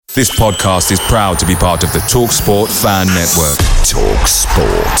This podcast is proud to be part of the TalkSport Fan Network.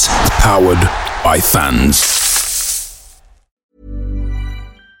 TalkSport. Powered by fans.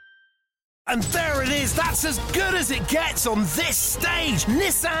 And there it is, that's as good as it gets on this stage.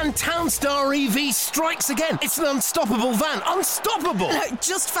 Nissan Townstar EV strikes again. It's an unstoppable van, unstoppable.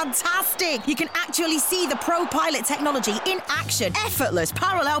 Just fantastic. You can actually see the ProPilot technology in action. Effortless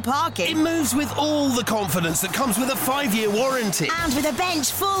parallel parking. It moves with all the confidence that comes with a 5-year warranty. And with a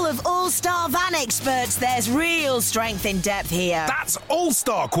bench full of all-star van experts, there's real strength in depth here. That's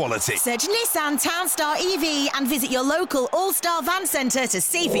all-star quality. Search Nissan Townstar EV and visit your local all-star van centre to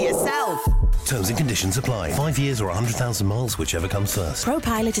see for yourself. Terms and conditions apply. 5 years or 100,000 miles, whichever comes first.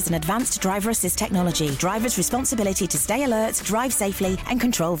 ProPilot is an advanced driver assist technology. Driver's responsibility to stay alert, drive safely, and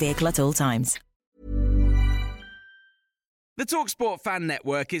control vehicle at all times. The TalkSport Fan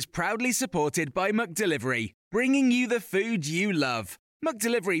Network is proudly supported by McDelivery, bringing you the food you love.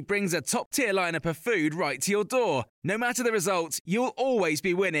 McDelivery brings a top-tier lineup of food right to your door. No matter the result, you'll always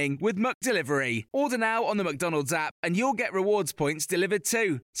be winning with McDelivery. Order now on the McDonald's app and you'll get rewards points delivered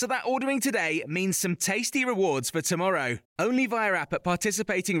too. So that ordering today means some tasty rewards for tomorrow. Only via app at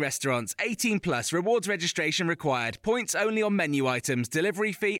participating restaurants. 18 plus. Rewards registration required. Points only on menu items.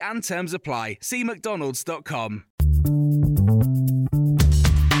 Delivery fee and terms apply. See mcdonalds.com.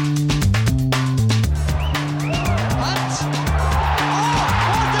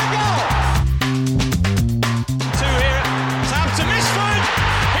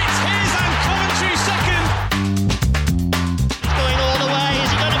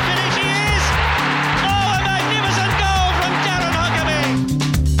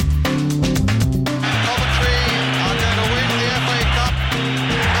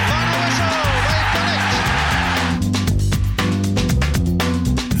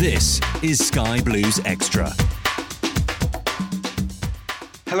 This is Sky Blues Extra.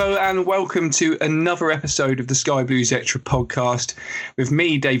 Hello and welcome to another episode of the Sky Blues Extra podcast with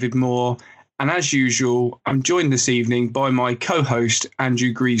me, David Moore. And as usual, I'm joined this evening by my co-host,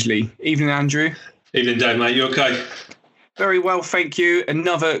 Andrew Greasley. Evening, Andrew. Evening, Dave, mate. You okay? Very well, thank you.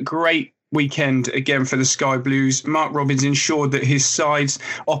 Another great weekend again for the Sky Blues. Mark Robins ensured that his side's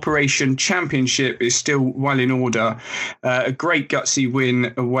Operation Championship is still well in order. A great gutsy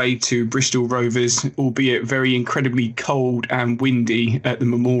win away to Bristol Rovers, albeit very incredibly cold and windy at the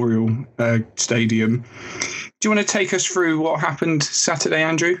Memorial Stadium. Do you want to take us through what happened Saturday,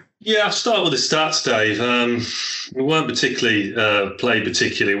 Andrew? Yeah, I'll start with the stats, Dave. We weren't played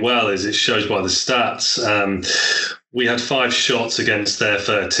particularly well, as it shows by the stats. We had 5 shots against their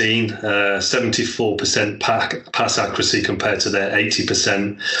 13, 74% pass accuracy compared to their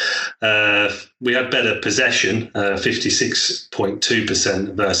 80%. We had better possession,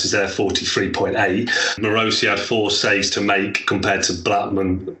 56.2% versus their 43.8. Morosi had 4 saves to make compared to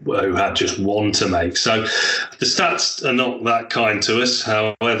Blackman, who had just 1 to make. So the stats are not that kind to us.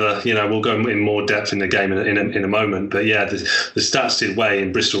 However, we'll go in more depth in the game in a moment. But yeah, the stats did weigh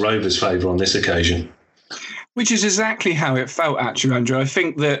in Bristol Rovers' favour on this occasion. Which is exactly how it felt, actually, Andrew. I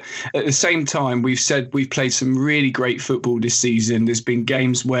think that at the same time, we've said we've played some really great football this season. There's been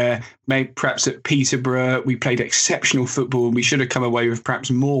games where maybe perhaps at Peterborough, we played exceptional football and we should have come away with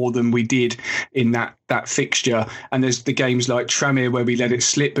perhaps more than we did in that fixture. And there's the games like Tranmere where we let it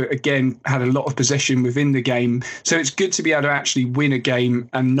slip, but again, had a lot of possession within the game. So it's good to be able to actually win a game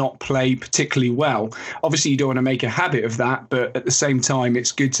and not play particularly well. Obviously, you don't want to make a habit of that, but at the same time,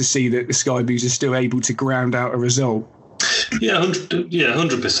 it's good to see that the Sky Blues are still able to ground out a result. Yeah,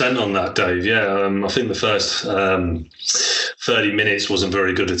 100% on that, Dave. Yeah, I think the first 30 minutes wasn't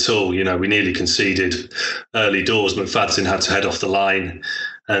very good at all. We nearly conceded early doors. McFadden had to head off the line,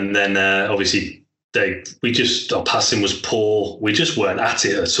 and then obviously our passing was poor. We just weren't at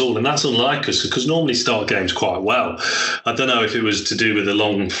it at all, and that's unlike us because normally start games quite well. I don't know if it was to do with the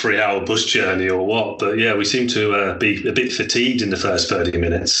long 3-hour bus journey or what, but yeah, we seemed to be a bit fatigued in the first 30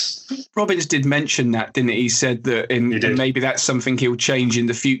 minutes. Robins did mention that, didn't he? He said that and maybe that's something he'll change in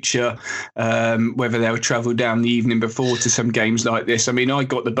the future, whether they'll travel down the evening before to some games like this. I mean, I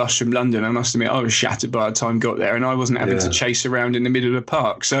got the bus from London. I must admit, I was shattered by the time I got there, and I wasn't having to chase around in the middle of the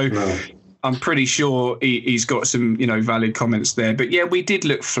park. So no. I'm pretty sure he's got some, valid comments there. But yeah, we did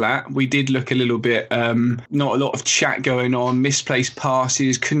look flat. We did look a little bit, not a lot of chat going on, misplaced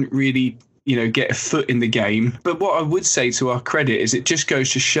passes, couldn't really, get a foot in the game. But what I would say to our credit is it just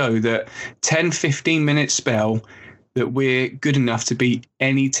goes to show that 10-15 minute spell that we're good enough to beat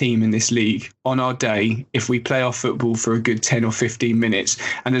any team in this league on our day if we play our football for a good 10 or 15 minutes.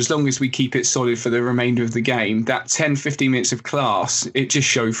 And as long as we keep it solid for the remainder of the game, that 10-15 minutes of class, it just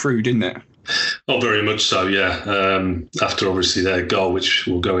showed through, didn't it? Oh, very much so, yeah. After obviously their goal, which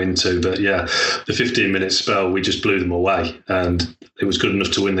we'll go into, but yeah, the 15-minute spell, we just blew them away, and it was good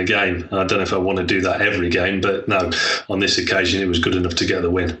enough to win the game. I don't know if I want to do that every game, but no, on this occasion, it was good enough to get the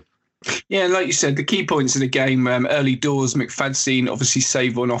win. Yeah, like you said, the key points of the game, early doors, McFadzean obviously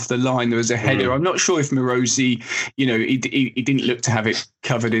saved one off the line. There was a header. I'm not sure if Morosi, he didn't look to have it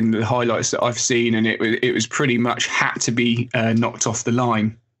covered in the highlights that I've seen, and it was pretty much had to be knocked off the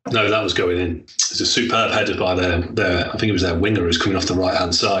line. No, that was going in. It's a superb header by their I think it was their winger who's coming off the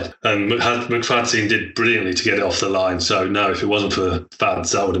right-hand side. And McFadzean did brilliantly to get it off the line. So, no, if it wasn't for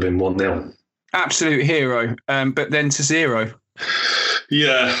Fads, that would have been 1-0. Absolute hero, but then to 0.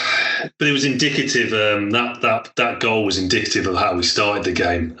 Yeah, but it was indicative. That goal was indicative of how we started the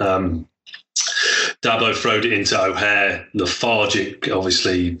game. Dabo throwed it into O'Hare, lethargic,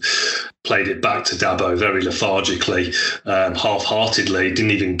 obviously played it back to Dabo very lethargically, half-heartedly,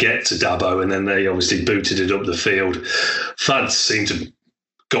 didn't even get to Dabo, and then they obviously booted it up the field. Fads seemed to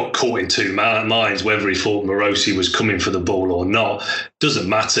got caught in two minds, whether he thought Morosi was coming for the ball or not. Doesn't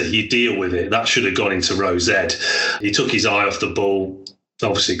matter, you deal with it. That should have gone into row Z. He took his eye off the ball.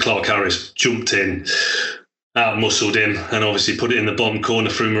 Obviously, Clark Harris jumped in, out-muscled him, and obviously put it in the bottom corner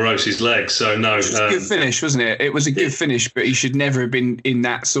through Morosi's legs. So, no. It was a good finish, wasn't it? It was a good finish, but he should never have been in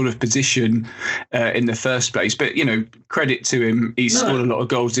that sort of position in the first place. But, credit to him. He's scored a lot of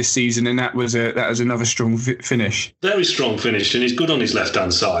goals this season, and that was another strong finish. Very strong finish, and he's good on his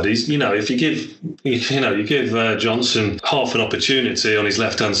left-hand side. He's, if you give Johnson half an opportunity on his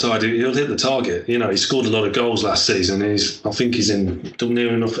left-hand side, he'll hit the target. He scored a lot of goals last season. I think he's in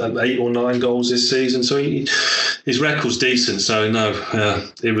near enough 8 or 9 goals this season. So his record's decent. So no,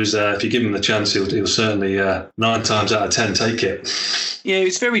 it was. If you give him the chance, he'll certainly 9 times out of 10 take it. Yeah,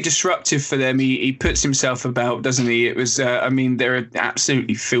 it's very disruptive for them. He puts himself about, doesn't he? It was. They're an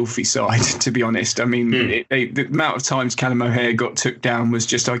absolutely filthy side, to be honest. The amount of times Callum O'Hare got took down was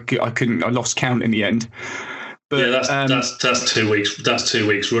just I lost count in the end. But, yeah, that's 2 weeks. That's 2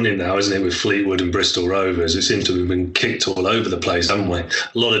 weeks running now, isn't it? With Fleetwood and Bristol Rovers, it seems to have been kicked all over the place, haven't we? A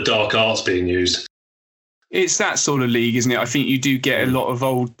lot of dark arts being used. It's that sort of league, isn't it? I think you do get a lot of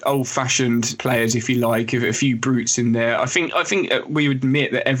old-fashioned players, if you like, a few brutes in there. I think we would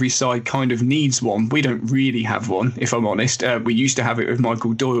admit that every side kind of needs one. We don't really have one, if I'm honest. We used to have it with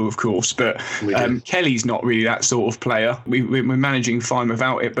Michael Doyle, of course, but Kelly's not really that sort of player. We're managing fine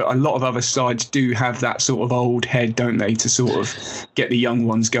without it, but a lot of other sides do have that sort of old head, don't they, to sort of get the young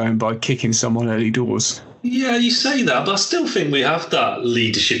ones going by kicking someone early doors. Yeah, you say that, but I still think we have that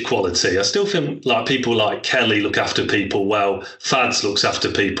leadership quality. I still think people like Kelly look after people well. Fads looks after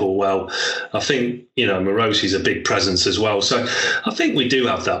people well. I think, Morosi's a big presence as well. So I think we do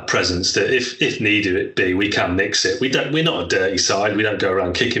have that presence that if needed it be, we can mix it. We're not a dirty side. We don't go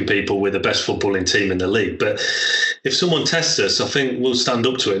around kicking people. We're the best footballing team in the league. But if someone tests us, I think we'll stand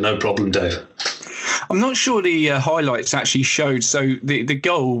up to it. No problem, Dave. I'm not sure the highlights actually showed. So the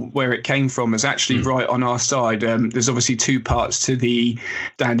goal where it came from is actually right on our side. There's obviously 2 parts to the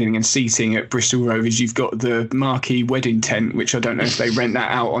standing and seating at Bristol Rovers. You've got the marquee wedding tent, which I don't know if they rent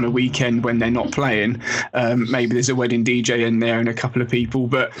that out on a weekend when they're not playing. Maybe there's a wedding DJ in there and a couple of people,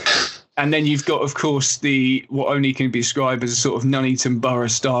 but... And then you've got, of course, what only can be described as a sort of Nuneaton Borough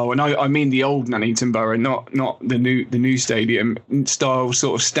style, and I mean the old Nuneaton Borough, not the new stadium style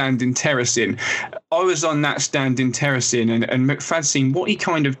sort of standing terracing. I was on that standing terracing, and McFadzean, what he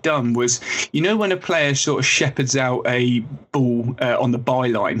kind of done was, when a player sort of shepherds out a ball on the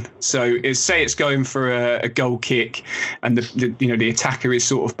byline. So say it's going for a goal kick, and the attacker is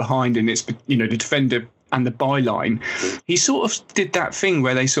sort of behind, and it's the defender and the byline, he sort of did that thing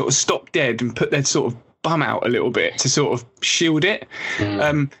where they sort of stopped dead and put their sort of bum out a little bit to sort of shield it.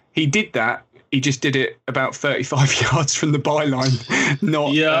 He did that. He just did it about 35 yards from the byline.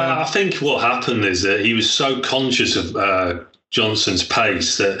 I think what happened is that he was so conscious of Johnson's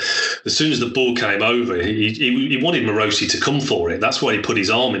pace that as soon as the ball came over, he wanted Morosi to come for it. That's why he put his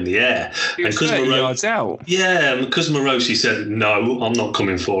arm in the air. He was 30 yards out. Yeah, and because Morosi said, no, I'm not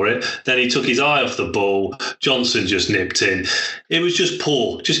coming for it, then he took his eye off the ball. Johnson just nipped in. It was just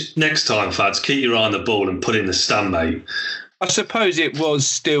poor. Just next time, Fads, keep your eye on the ball and put in the stand, mate. I suppose it was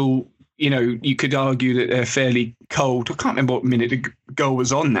still... you could argue that they're fairly cold. I can't remember what minute the goal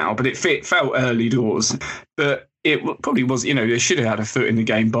was on now, but it felt early doors. But it probably was, they should have had a foot in the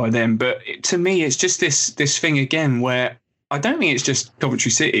game by then. But to me, it's just this thing again where I don't think it's just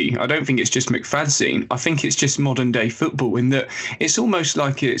Coventry City. I don't think it's just McFadzean. I think it's just modern day football in that it's almost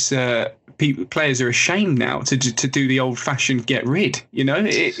like it's players are ashamed now to do the old fashioned get rid. You know,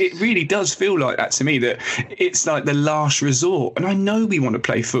 it really does feel like that to me, that it's like the last resort. And I know we want to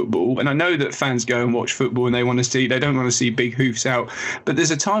play football, and I know that fans go and watch football and they don't want to see big hoofs out. But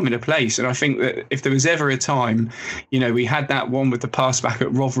there's a time and a place. And I think that if there was ever a time, you know, we had that one with the pass back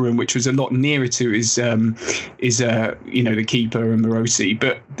at Rotherham, which was a lot nearer to his you know, the keeper and Morosi.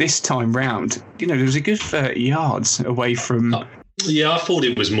 But this time round, you know, there was a good 30 yards away from. Yeah, I thought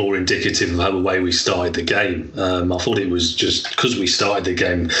it was more indicative of how the way we started the game. I thought it was just because we started the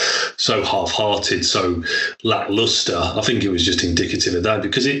game so half-hearted, so lacklustre. I think it was just indicative of that,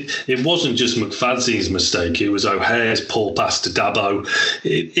 because it wasn't just McFadzean's mistake. It was O'Hare's poor pass to Dabo.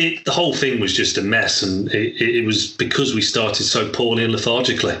 The whole thing was just a mess, and it was because we started so poorly and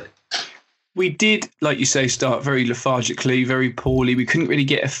lethargically. We did, like you say, start very lethargically, very poorly. We couldn't really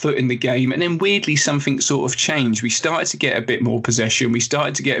get a foot in the game. And then weirdly, something sort of changed. We started to get a bit more possession. We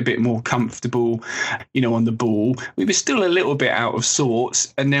started to get a bit more comfortable, you know, on the ball. We were still a little bit out of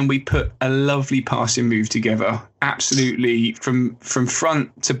sorts. And then we put a lovely passing move together, absolutely from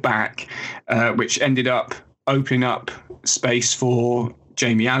front to back, which ended up opening up space for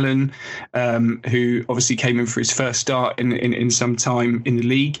Jamie Allen, who obviously came in for his first start in some time in the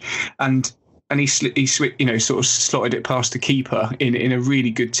league. And he you know, sort of slotted it past the keeper in a really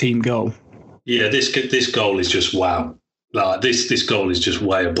good team goal. Yeah, this goal is just wow. Like this goal is just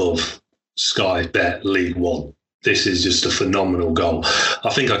way above Sky Bet League One. This is just a phenomenal goal. I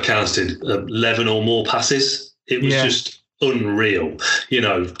think I counted 11 or more passes. It was just unreal. You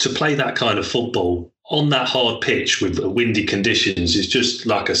know, to play that kind of football on that hard pitch with windy conditions is just,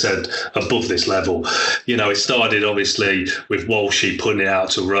 like I said, above this level. You know, it started obviously with Walshy putting it out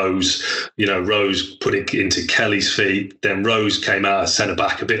to Rose. You know, Rose put it into Kelly's feet. Then Rose came out as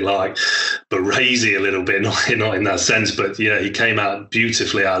centre-back, a bit like Baresi a little bit, not in that sense, but, you know, he came out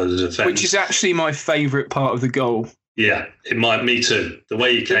beautifully out of the defence. Which is actually my favourite part of the goal. Yeah, me too. The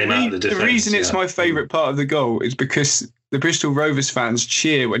way he came out of the defence. The reason it's my favourite part of the goal is because the Bristol Rovers fans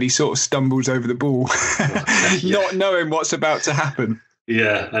cheer when he sort of stumbles over the ball, not knowing what's about to happen.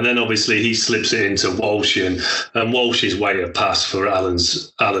 Yeah, and then obviously he slips it into Walsh, and Walsh's way of pass for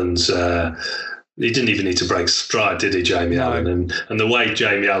Allen's. He didn't even need to break stride, did he, Jamie Allen? And the way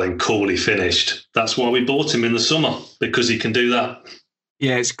Jamie Allen coolly finished, that's why we bought him in the summer, because he can do that.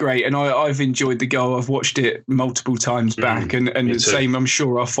 Yeah, it's great. And I've enjoyed the goal. I've watched it multiple times back. And the same, I'm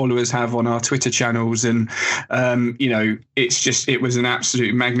sure our followers have on our Twitter channels. And, you know, it was an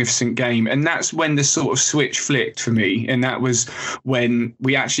absolute magnificent game. And that's when the sort of switch flicked for me. And that was when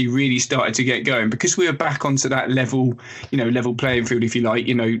we actually really started to get going, because we were back onto that level playing field, if you like,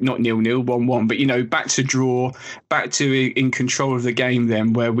 you know, not 0-0, 1-1, but, you know, back to draw, back to in control of the game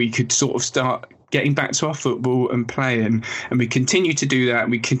then, where we could sort of start getting back to our football and playing, and we continue to do that,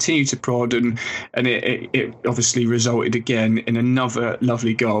 and we continue to prod, and it obviously resulted again in another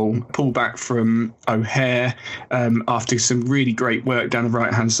lovely goal, pull back from O'Hare after some really great work down the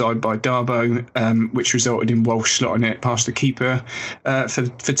right hand side by Darbo, which resulted in Walsh slotting it past the keeper for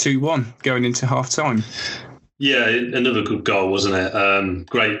 2-1 going into half time. Yeah, another good goal, wasn't it?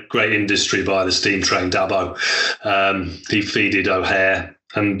 Great industry by the steam train Dabo. He feeded O'Hare.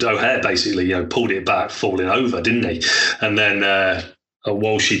 And O'Hare basically, you know, pulled it back, falling over, didn't he? And then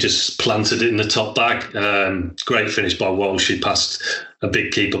Walshy just planted it in the top bag. Great finish by Walshy past a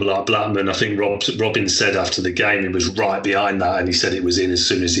big keeper like Blackman. I think Robin said after the game he was right behind that, and he said it was in as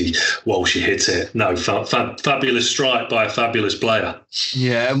soon as Walshy hit it. No, fabulous strike by a fabulous player.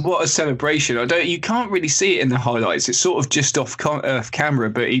 Yeah, and what a celebration! You can't really see it in the highlights. It's sort of just off camera,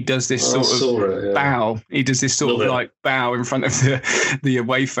 but he does this bow. He does this sort of like bow in front of the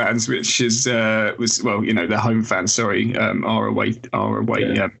away fans, which was the home fans. Sorry, our away.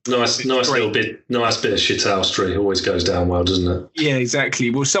 Yeah. Nice little bit. Nice bit of shithousery. Always goes down well, doesn't it? Yeah, exactly.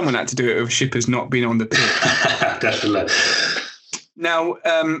 Well, someone had to do it if Shipper's not been on the pitch. Definitely. Now,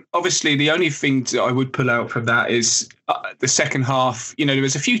 obviously, the only thing that I would pull out from that is the second half. You know, there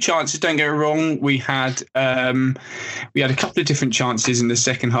was a few chances. Don't get me wrong. We had a couple of different chances in the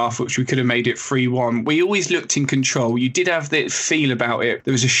second half, which we could have made it 3-1. We always looked in control. You did have the feel about it.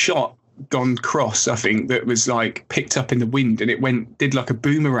 There was a shot gone cross, I think, that was like picked up in the wind, and it did like a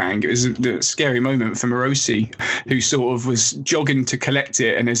boomerang. It was a scary moment for Morosi, who sort of was jogging to collect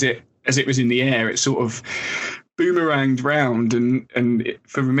it, and as it was in the air, it sort of boomeranged round, and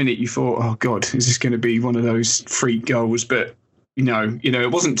for a minute you thought, oh God, is this going to be one of those freak goals? But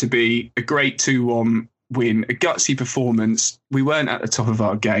it wasn't to be. A great 2-1 win, a gutsy performance. We weren't at the top of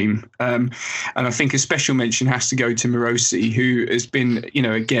our game. And I think a special mention has to go to Morosi, who has been,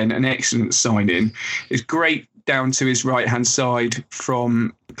 again, an excellent signing. It's great down to his right-hand side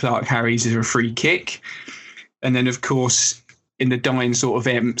from Clark Harries as a free kick. And then, of course, in the dying sort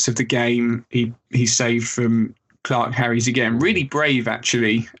of emps of the game, he saved from Clark Harries again. Really brave,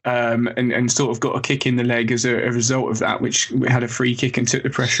 actually, and sort of got a kick in the leg as a result of that, which had a free kick and took the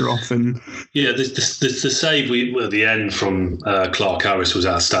pressure off. And yeah, the save at the end from Clark Harries was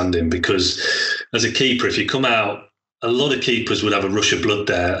outstanding, because as a keeper, if you come out, a lot of keepers would have a rush of blood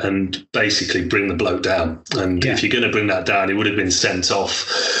there and basically bring the bloke down. And if you're going to bring that down, he would have been sent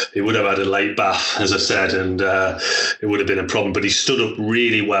off. He would have had a late bath, as I said, and it would have been a problem. But he stood up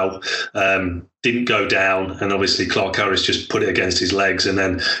really well, didn't go down. And obviously Clark Harris just put it against his legs, and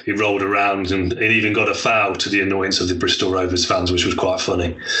then he rolled around, and it even got a foul, to the annoyance of the Bristol Rovers fans, which was quite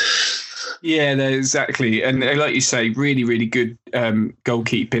funny. Yeah, exactly. And like you say, really, really good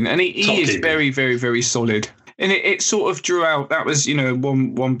goalkeeping. And he is very, very, very solid. And it sort of drew out, that was,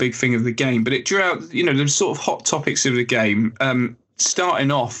 one big thing of the game, but it drew out, the sort of hot topics of the game. Starting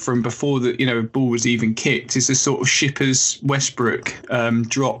off from before the, ball was even kicked, is the sort of Shippers Westbrook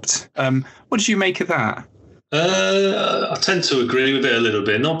dropped. What did you make of that? I tend to agree with it a little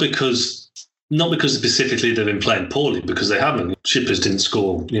bit, not because specifically they've been playing poorly, because they haven't. Shippers didn't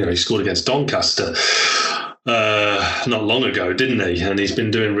score, he scored against Doncaster not long ago, didn't he? And he's been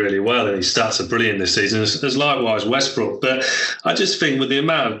doing really well, and his stats are brilliant this season, as likewise Westbrook. But I just think with the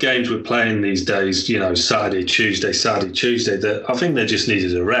amount of games we're playing these days, Saturday, Tuesday, that I think they just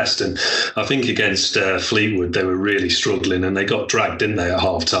needed a rest. And I think against Fleetwood, they were really struggling, and they got dragged, didn't they, at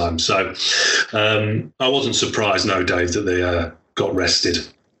half time? So I wasn't surprised, no, Dave, that they got rested.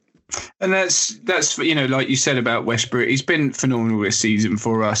 And that's like you said about Westbrook, he's been phenomenal this season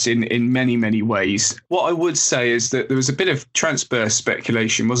for us in many, many ways. What I would say is that there was a bit of transfer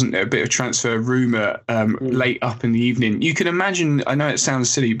speculation, wasn't there? A bit of transfer rumour late up in the evening. You can imagine, I know it sounds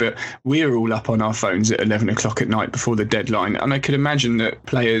silly, but we're all up on our phones at 11 o'clock at night before the deadline. And I could imagine that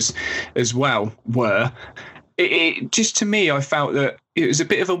players as well were. It just, to me, I felt that it was a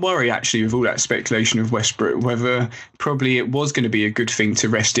bit of a worry, actually, with all that speculation of Westbrook, whether probably it was going to be a good thing to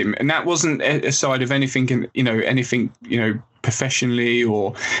rest him. And that wasn't a side of anything, professionally,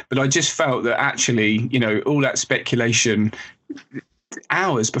 but I just felt that actually, all that speculation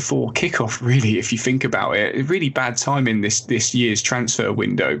hours before kickoff, really, if you think about it, really bad timing this year's transfer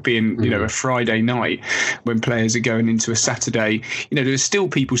window being, a Friday night when players are going into a Saturday. There's still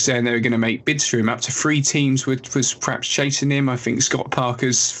people saying they were going to make bids for him. Up to 3 teams was perhaps chasing him. I think Scott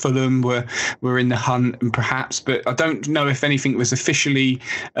Parker's Fulham were in the hunt, and perhaps, but I don't know if anything was officially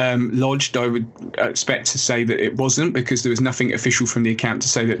lodged. I would expect to say that it wasn't, because there was nothing official from the account to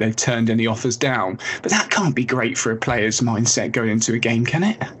say that they've turned any offers down. But that can't be great for a player's mindset going into a game, can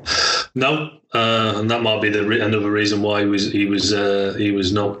it? No, and that might be another reason why he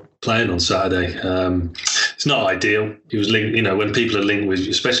was not playing on Saturday. It's not ideal. He was linked, when people are linked with,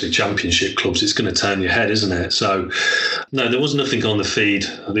 especially Championship clubs, it's going to turn your head, isn't it? So, no, there was nothing on the feed,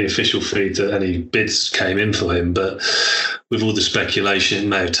 the official feed, that any bids came in for him. But with all the speculation, it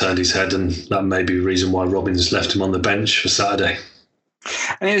may have turned his head, and that may be a reason why Robbins left him on the bench for Saturday.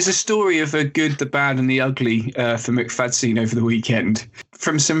 And it was a story of the good, the bad and the ugly for McFadzean over the weekend.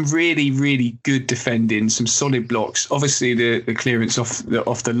 From some really, really good defending, some solid blocks, obviously the clearance off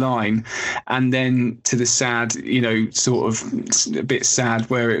the line, and then to the sad, sort of a bit sad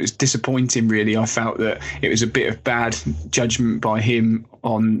where it was disappointing, really. I felt that it was a bit of bad judgment by him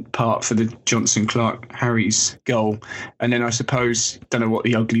on part for the Johnson Clark Harries goal. And then I suppose, don't know what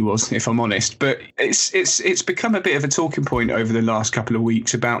the ugly was, if I'm honest, but it's become a bit of a talking point over the last couple of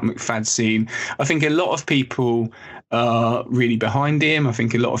weeks about McFadzean. I think a lot of people are really behind him. I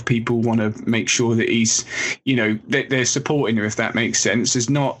think a lot of people want to make sure that he's, that they're supporting him, if that makes sense.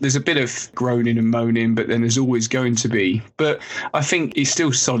 There's a bit of groaning and moaning, but then there's always going to be. But I think he's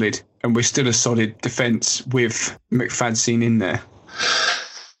still solid, and we're still a solid defence with McFadzean in there.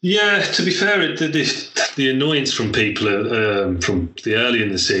 Yeah, to be fair, the annoyance from people from the early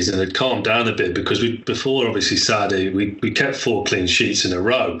in the season had calmed down a bit, because before obviously Saturday we kept 4 clean sheets in a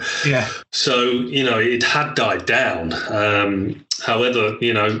row. Yeah. So it had died down. However,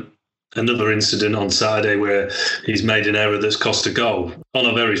 another incident on Saturday where he's made an error that's cost a goal. On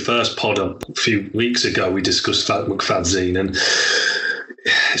our very first pod a few weeks ago, we discussed McFadzean, and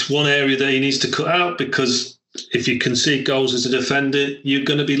it's one area that he needs to cut out, because if you concede goals as a defender, you're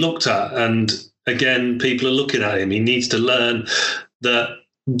going to be looked at. And again, people are looking at him. He needs to learn that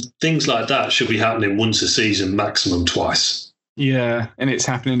things like that should be happening once a season, maximum twice. Yeah, and it's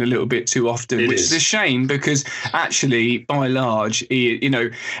happening a little bit too often, which is a shame because actually, by and large,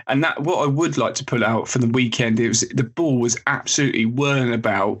 and that what I would like to pull out for the weekend is the ball was absolutely whirling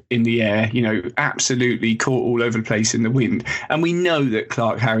about in the air, absolutely caught all over the place in the wind. And we know that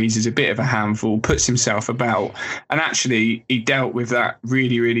Clark Harries is a bit of a handful, puts himself about, and actually he dealt with that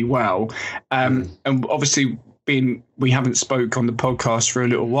really, really well. And obviously, we haven't spoke on the podcast for a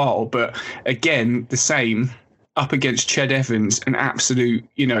little while, but again, the same. Up against Ched Evans, an absolute,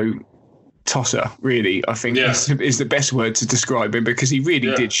 tosser, really, I think is the best word to describe him, because he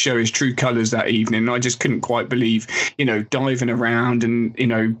really did show his true colours that evening. I just couldn't quite believe, diving around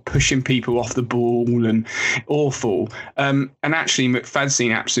and, pushing people off the ball and awful. And actually,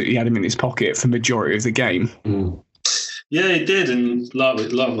 McFadzean absolutely had him in his pocket for the majority of the game. Mm. Yeah, he did, and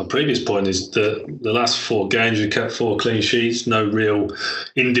like my previous point is that the last 4 games we kept 4 clean sheets, no real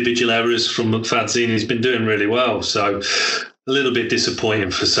individual errors from McFadzean. He's been doing really well, so a little bit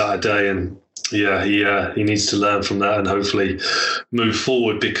disappointing for Saturday, and he needs to learn from that and hopefully move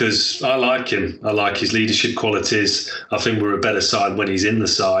forward, because I like him. I like his leadership qualities. I think we're a better side when he's in the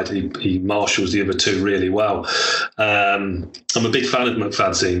side. He marshals the other 2 really well. I'm a big fan of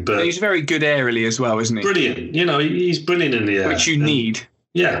McFadzean, but he's very good aerially as well, isn't he? Brilliant. He's brilliant in the air, which you need.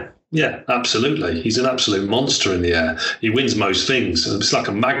 Yeah, absolutely. He's an absolute monster in the air. He wins most things. It's like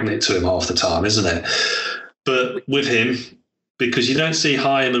a magnet to him half the time, isn't it? But with him, because you don't see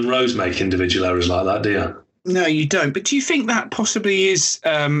Hyam and Rose make individual errors like that, do you? No, you don't. But do you think that possibly is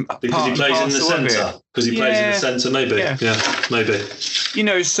because he plays in the centre? Because he plays in the centre, maybe. Yeah, maybe.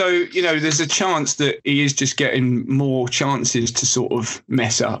 There's a chance that he is just getting more chances to sort of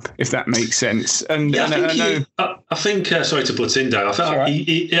mess up, if that makes sense. And I think sorry to butt in, Dave. I think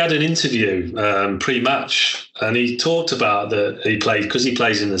he had an interview pre-match, and he talked about that he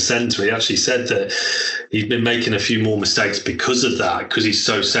plays in the centre. He actually said that he's been making a few more mistakes because of that, because he's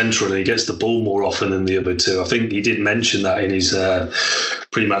so central and he gets the ball more often than the other 2. I think he did mention that in his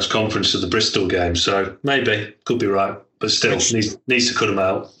pre-match conference of the Bristol game. So maybe, could be right. But still, needs to cut him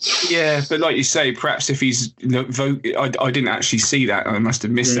out. Yeah, but like you say, perhaps if he's I didn't actually see that. I must have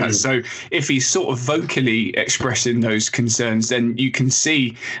missed that. So if he's sort of vocally expressing those concerns, then you can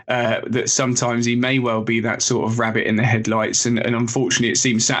see that sometimes he may well be that sort of rabbit in the headlights. And unfortunately, it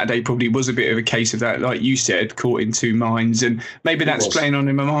seems Saturday probably was a bit of a case of that, like you said, caught in 2 minds. And maybe that's playing on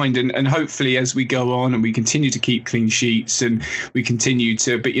in my mind. And hopefully, as we go on and we continue to keep clean sheets and we continue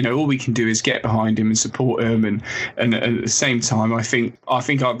to, but all we can do is get behind him and support him and at the same time, I think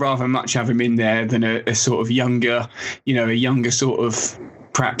I'd rather much have him in there than a sort of younger, a younger sort of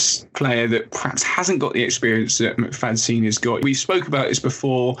perhaps player that perhaps hasn't got the experience that McFadzean has got. We spoke about this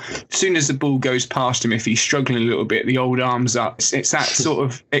before. As soon as the ball goes past him, if he's struggling a little bit, the old arms up. It's that sort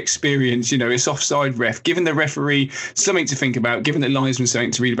of experience, it's offside ref, giving the referee something to think about, giving the linesman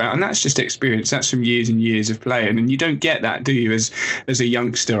something to read about. And that's just experience. That's from years and years of playing. And you don't get that, do you, as a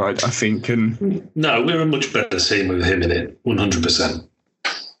youngster, I think. And no, we're a much better team with him in it, 100%.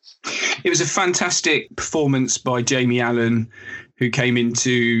 It was a fantastic performance by Jamie Allen, who came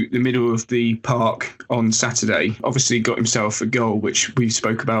into the middle of the park on Saturday. Obviously got himself a goal, which we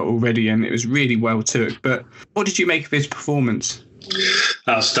spoke about already, and it was really well took. But what did you make of his performance?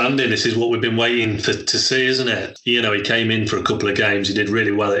 Outstanding. This is what we've been waiting to see, isn't it? He came in for a couple of games. He did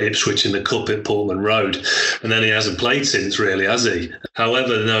really well at Ipswich in the Cup at Portman Road, and then he hasn't played since, really, has he?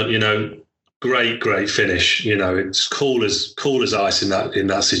 However, great finish. It's cool as ice in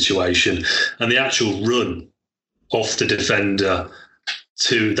that situation, and the actual run off the defender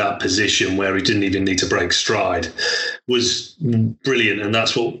to that position where he didn't even need to break stride was brilliant. And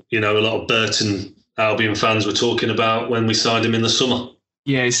that's what, a lot of Burton Albion fans were talking about when we signed him in the summer.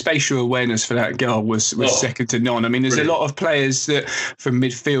 Yeah, his spatial awareness for that goal was second to none. I mean, there's brilliant. A lot of players that from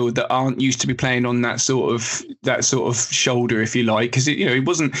midfield that aren't used to be playing on that sort of shoulder, if you like, because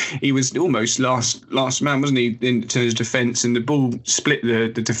he was almost last man, wasn't he, in terms of defence, and the ball split the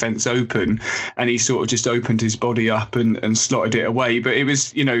defence open, and he sort of just opened his body up and slotted it away. But it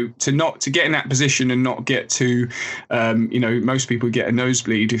was, to get in that position and not get to, most people get a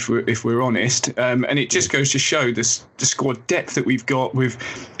nosebleed if we're honest, and it just goes to show the squad depth that we've got with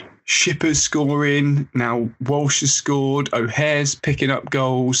Shippers scoring, now Walsh has scored, O'Hare's picking up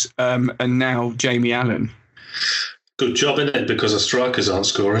goals, and now Jamie Allen. Good job, isn't it? Because the strikers aren't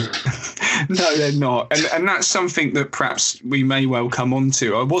scoring. No, they're not. And that's something that perhaps we may well come on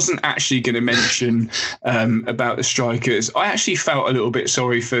to. I wasn't actually going to mention about the strikers. I actually felt a little bit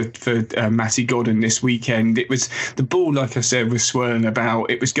sorry for Matty Godden this weekend. It was the ball, like I said, was swirling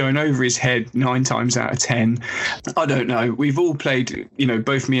about. It was going over his head 9 times out of 10. I don't know. We've all played,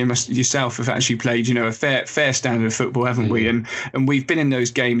 both me and yourself have actually played, a fair standard of football, haven't we? And we've been in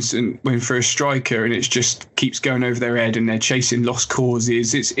those games and when for a striker and it just keeps going over their head and they're chasing lost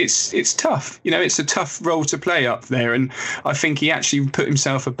causes. It's tough. It's a tough role to play up there. And I think he actually put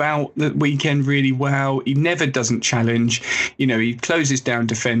himself about the weekend really well. He never doesn't challenge. He closes down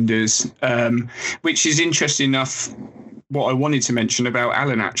defenders, which is interesting enough. What I wanted to mention about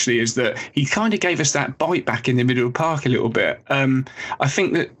Alan actually is that he kind of gave us that bite back in the middle of the park a little bit. I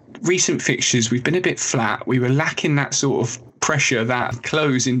think that recent fixtures, we've been a bit flat. We were lacking that sort of pressure, that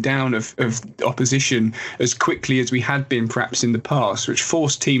closing down of opposition as quickly as we had been perhaps in the past, which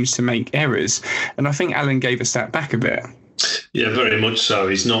forced teams to make errors. And I think Alan gave us that back a bit. Yeah, very much so.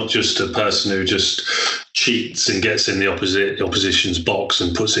 He's not just a person who just cheats and gets in the opposition's box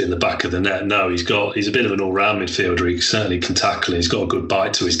and puts it in the back of the net. No, he's a bit of an all-round midfielder. He certainly can tackle. He's got a good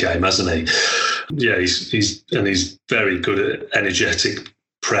bite to his game, hasn't he? Yeah, he's very good at energetic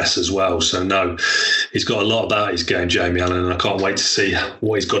press as well. So no, he's got a lot about his game, Jamie Allen, and I can't wait to see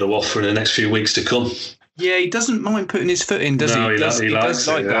what he's got to offer in the next few weeks to come. Yeah, he doesn't mind putting his foot in, does he? He likes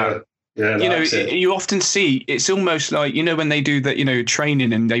like that. Yeah, you often see it's almost like when they do that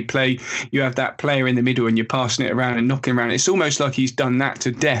training and they play, you have that player in the middle and you're passing it around and knocking around. It's almost like he's done that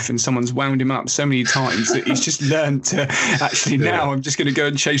to death and someone's wound him up so many times that he's just learned to actually now I'm just going to go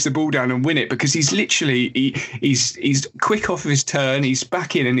and chase the ball down and win it, because he's literally he's quick off of his turn, he's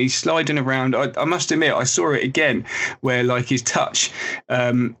back in and he's sliding around. I must admit I saw it again where like his touch,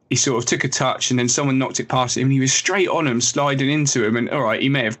 he sort of took a touch and then someone knocked it past him and he was straight on him, sliding into him, and all right, he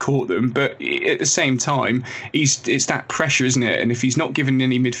may have caught them, but at the same time, it's that pressure, isn't it? And if he's not giving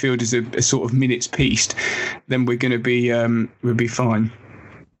any midfielders a sort of minutes piece, then we're going to be we'll be fine.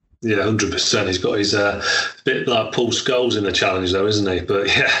 Yeah, 100%. He's got his bit like Paul Scholes in the challenge, though, isn't he? But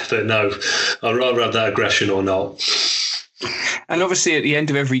no, I'd rather have that aggression or not. And obviously at the end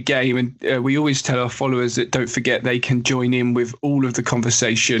of every game, and we always tell our followers that don't forget they can join in with all of the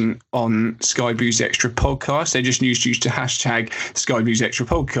conversation on Sky Blues Extra Podcast. They just used to hashtag Sky Blues Extra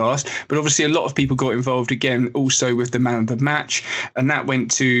Podcast. But obviously a lot of people got involved again also with the man of the match, and that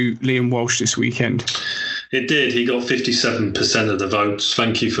went to Liam Walsh this weekend. It did. He got 57% of the votes.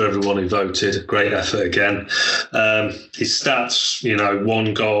 Thank you for everyone who voted. Great effort again. His stats,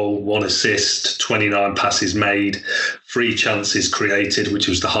 1 goal, 1 assist, 29 passes made, 3 chances created, which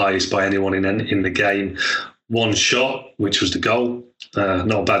was the highest by anyone in the game. 1 shot, which was the goal.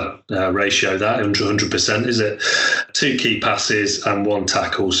 Not a bad ratio, that 100%, is it? 2 key passes and 1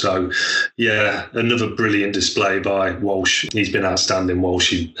 tackle. So, yeah, another brilliant display by Walsh. He's been outstanding,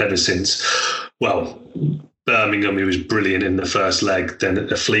 Walsh, ever since, Birmingham. He was brilliant in the first leg. Then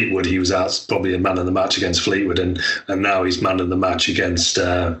at Fleetwood, he was out probably a man of the match against Fleetwood, and now he's man of the match against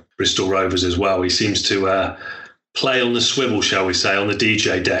Bristol Rovers as well. He seems to play on the swivel, shall we say, on the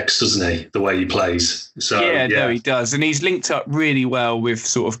DJ decks, doesn't he? The way he plays. So yeah, no, he does, and he's linked up really well with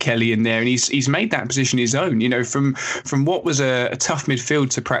sort of Kelly in there, and he's made that position his own. From what was a tough midfield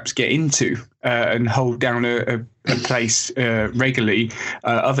to perhaps get into and hold down a place regularly.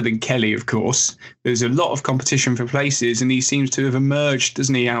 Other than Kelly, of course, there's a lot of competition for places, and he seems to have emerged,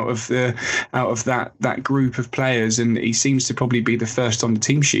 doesn't he, out of that group of players, and he seems to probably be the first on the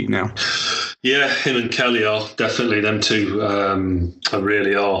team sheet now. Yeah, him and Kelly are definitely, them two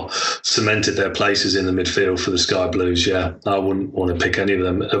really are cemented their places in the midfield for the Sky Blues. Yeah, I wouldn't want to pick any of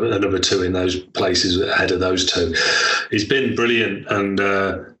them, another 2 in those places ahead of those 2. He's been brilliant, and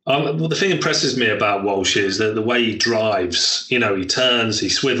the thing impresses me about Walsh is that the way he drives, he turns, he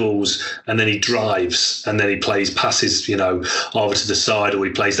swivels, and then he drives, and then he plays passes, either to the side, or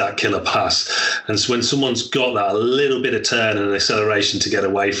he plays that killer pass. And so when someone's got that a little bit of turn and acceleration to get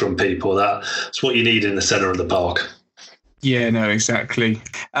away from people, that's what you need in the centre of the park. Yeah, no, exactly.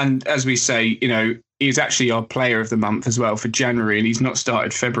 And as we say, he's actually our player of the month as well for January, and he's not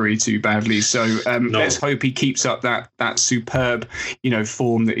started February too badly. So let's hope he keeps up that superb,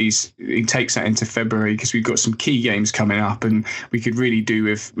 form that he takes that into February, because we've got some key games coming up, and we could really do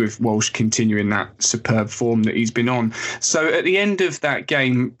with Walsh continuing that superb form that he's been on. So at the end of that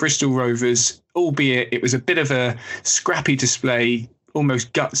game, Bristol Rovers, albeit it was a bit of a scrappy display,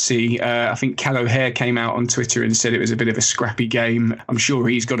 almost gutsy. I think Cal O'Hare came out on Twitter and said it was a bit of a scrappy game. I'm sure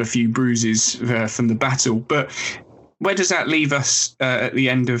he's got a few bruises from the battle. But where does that leave us at the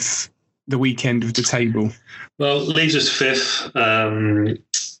end of the weekend of the table? Well, leaves us 5th.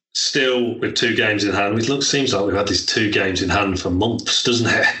 Still with 2 games in hand. It seems like we've had these 2 games in hand for months, doesn't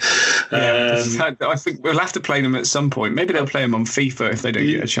it? I think we'll have to play them at some point. Maybe they'll play them on FIFA if they don't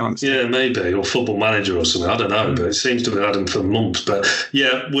get a chance. Yeah, maybe, or Football Manager or something. I don't know, but it seems to have had them for months. But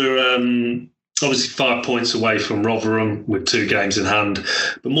yeah, we're obviously 5 points away from Rotherham with 2 games in hand.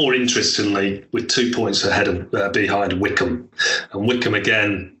 But more interestingly, with 2 points ahead of behind Wycombe, and Wycombe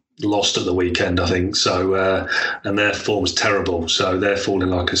again lost at the weekend, I think. So, and their form's terrible. So they're falling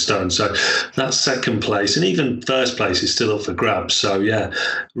like a stone. So that's 2nd place, and even 1st place is still up for grabs. So yeah,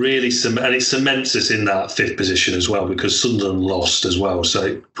 really, and it cements us in that 5th position as well, because Sunderland lost as well. So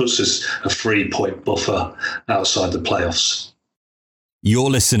it puts us a 3-point buffer outside the playoffs.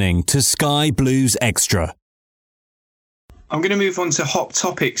 You're listening to Sky Blues Extra. I'm going to move on to hot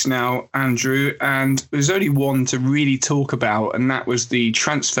topics now, Andrew, and there's only one to really talk about, and that was the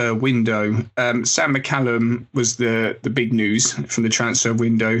transfer window. Sam McCallum was the big news from the transfer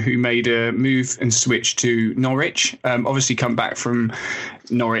window, who made a move and switch to Norwich. Obviously come back from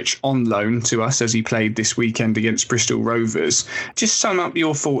Norwich on loan to us as he played this weekend against Bristol Rovers. Just sum up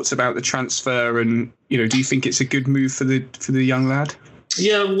your thoughts about the transfer, and do you think it's a good move for the young lad?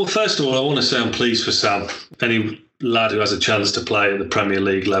 Yeah, well, first of all, I want to say I'm pleased for Sam. Any lad who has a chance to play at the Premier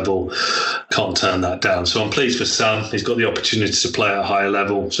League level can't turn that down. So I'm pleased for Sam. He's got the opportunity to play at a higher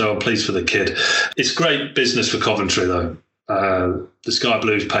level. So I'm pleased for the kid. It's great business for Coventry, though. The Sky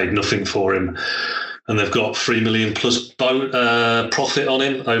Blues paid nothing for him, and they've got 3 million plus profit on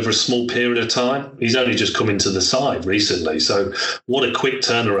him over a small period of time. He's only just come into the side recently. So what a quick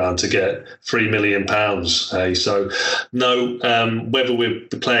turnaround to get £3 million. So no, whether we're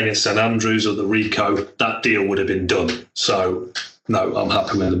playing at St Andrews or the Rico, that deal would have been done. So no, I'm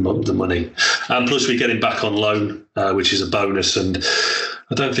happy with the money. And plus we get him back on loan, which is a bonus. And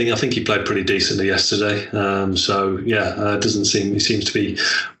I think he played pretty decently yesterday. So yeah, he seems to be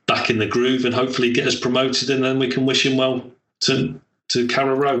back in the groove, and hopefully get us promoted, and then we can wish him well to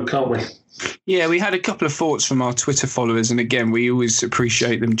Carrow Road, can't we? Yeah, we had a couple of thoughts from our Twitter followers, and again, we always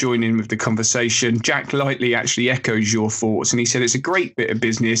appreciate them joining with the conversation. Jack Lightly actually echoes your thoughts, and he said it's a great bit of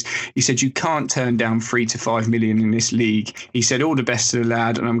business. He said you can't turn down 3 to 5 million in this league. He said all the best to the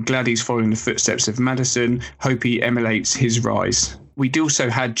lad, and I'm glad he's following the footsteps of Maddison. Hope he emulates his rise. We also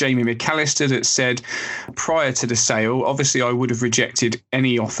had Jamie McAllister that said, prior to the sale, obviously I would have rejected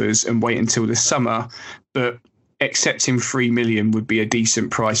any offers and wait until the summer, but accepting 3 million would be a decent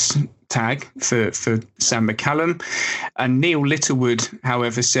price tag for Sam McCallum. And Neil Littlewood,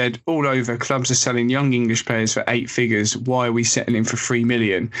 however, said, all over, clubs are selling young English players for 8 figures. Why are we settling for 3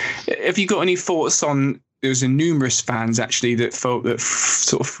 million? Have you got any thoughts on... There was numerous fans actually that felt that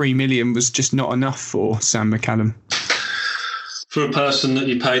sort of 3 million was just not enough for Sam McCallum. For a person that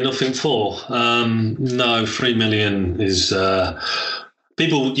you pay nothing for? No, 3 million is...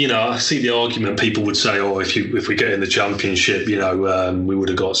 people, I see the argument. People would say, if we get in the Championship, we would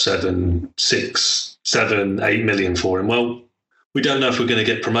have got 7, 8 million for him. Well, we don't know if we're going to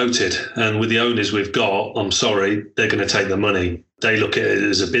get promoted. And with the owners we've got, I'm sorry, they're going to take the money. They look at it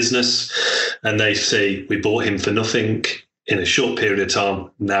as a business, and they see we bought him for nothing in a short period of time.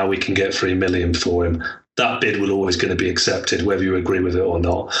 Now we can get 3 million for him. That bid will always going to be accepted, whether you agree with it or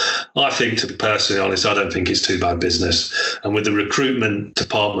not. I think, to be personally honest, I don't think it's too bad business. And with the recruitment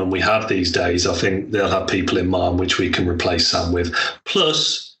department we have these days, I think they'll have people in mind which we can replace Sam with.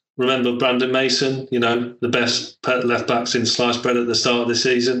 Plus, remember Brandon Mason, the best left back since sliced bread at the start of the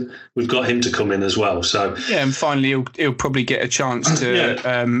season. We've got him to come in as well. So yeah, and finally he'll probably get a chance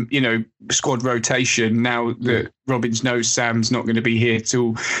to, squad rotation now that Robbins knows Sam's not going to be here not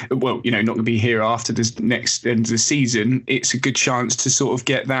going to be here after this next end of the season. It's a good chance to sort of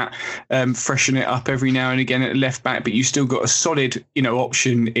get that, freshen it up every now and again at left back, but you still got a solid,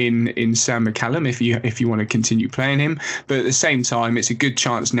 option in Sam McCallum if you want to continue playing him. But at the same time, it's a good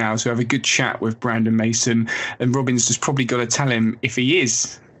chance now to have a good chat with Brandon Mason, and Robbins has probably got to tell him if he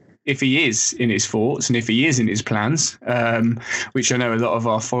is in his thoughts and if he is in his plans, which I know a lot of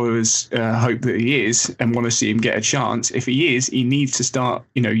our followers hope that he is and want to see him get a chance. If he is, he needs to start,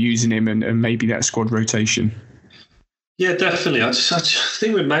 using him and maybe that squad rotation. Yeah, definitely. I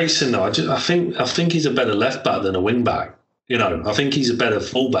think with Mason, though, I think he's a better left back than a wing back. I think he's a better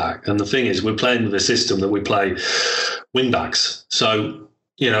full back. And the thing is, we're playing with a system that we play wing backs. So,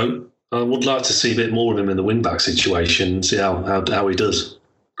 I would like to see a bit more of him in the wing back situation and see how he does.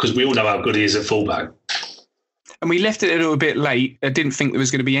 Because we all know how good he is at fullback. And we left it a little bit late. I didn't think there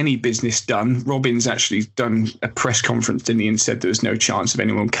was going to be any business done. Robbins actually done a press conference, didn't he, and said there was no chance of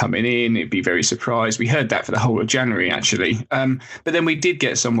anyone coming in. He'd be very surprised. We heard that for the whole of January, actually. But then we did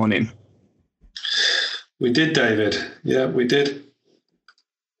get someone in. We did, David. Yeah, we did.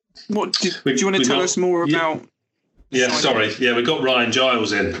 Do you want to tell us more about? Yeah, sorry. Yeah, we got Ryan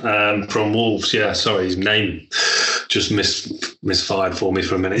Giles in from Wolves. Yeah, sorry, his name just misfired for me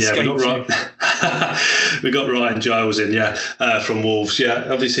for a minute. Yeah, we got Ryan Giles in. Yeah, from Wolves. Yeah,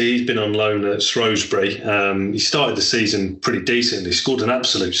 obviously he's been on loan at Shrewsbury. He started the season pretty decent. He scored an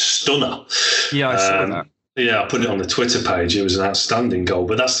absolute stunner. Yeah, I saw that. Yeah, I put it on the Twitter page. It was an outstanding goal,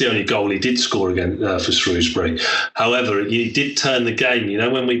 but that's the only goal he did score again for Shrewsbury. However, he did turn the game. You know,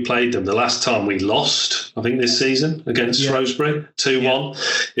 when we played them, the last time we lost, I think this season, against Shrewsbury,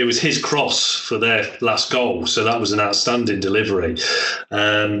 2-1, it was his cross for their last goal. So that was an outstanding delivery.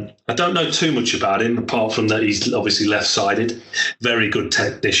 I don't know too much about him, apart from that he's obviously left-sided. Very good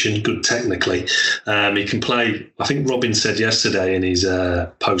technician, good technically. He can play, I think Robin said yesterday in his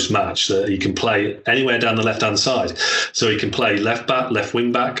post-match that he can play anywhere down the left-hand side. So he can play left-back, left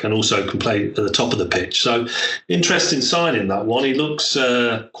wing-back, and also can play at the top of the pitch. So interesting signing, that one. He looks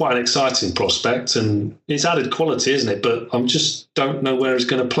quite an exciting prospect, and it's added quality, isn't it? But I just don't know where he's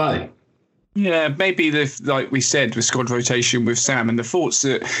going to play. Yeah, maybe like we said, with squad rotation with Sam, and the thoughts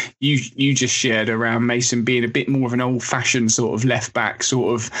that you just shared around Mason being a bit more of an old-fashioned sort of left-back,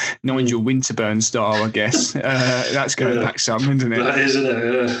 sort of Nigel Winterburn style, I guess. That's going back some, isn't it? That is, isn't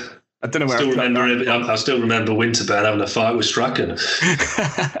it? Yeah. I don't know I still remember Winterburn having a fight with Strachan.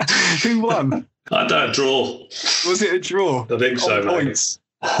 Who won? I don't draw. Was it a draw? I think so, mate. Points.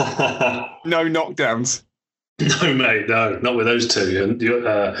 No knockdowns. No, mate, no, not with those two.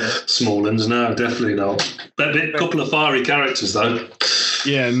 Smalllands, no, definitely not. But a couple of fiery characters, though.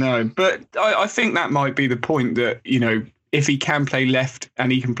 Yeah, no, but I think that might be the point that, you know, if he can play left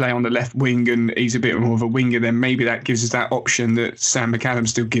and he can play on the left wing and he's a bit more of a winger, then maybe that gives us that option that Sam McCallum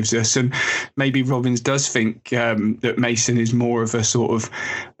still gives us. And maybe Robbins does think that Mason is more of a sort of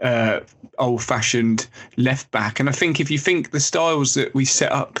old-fashioned left back. And I think if you think the styles that we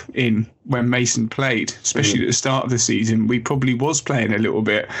set up in when Mason played, especially at the start of the season, we probably was playing a little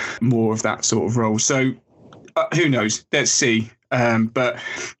bit more of that sort of role. So who knows? Let's see. But,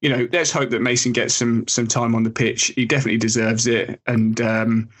 you know, let's hope that Mason gets some time on the pitch. He definitely deserves it. And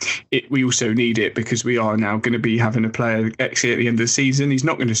we also need it because we are now going to be having a player exit at the end of the season. He's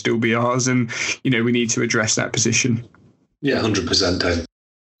not going to still be ours. And, you know, we need to address that position. Yeah, 100%, Dave.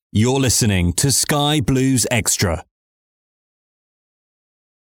 You're listening to Sky Blues Extra.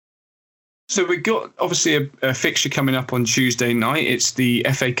 So we've got, obviously, a fixture coming up on Tuesday night. It's the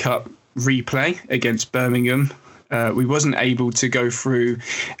FA Cup replay against Birmingham. We wasn't able to go through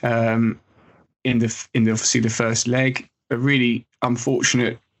in the obviously the first leg. A really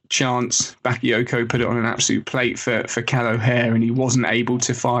unfortunate chance. Bakayoko put it on an absolute plate for Cal O'Hare, and he wasn't able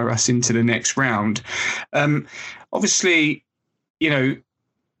to fire us into the next round. Obviously, you know,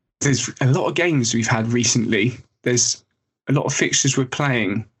 there's a lot of games we've had recently. There's a lot of fixtures we're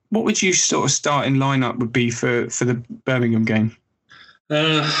playing. What would you sort of starting lineup would be for the Birmingham game?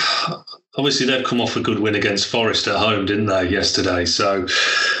 Obviously, they've come off a good win against Forest at home, didn't they, yesterday? So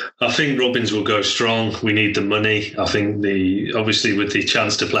I think Robbins will go strong. We need the money. I think obviously with the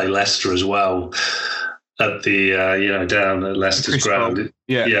chance to play Leicester as well at the down at Leicester's ground.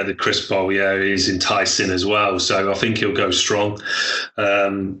 The Chris Bowl, is enticing as well. So I think he'll go strong.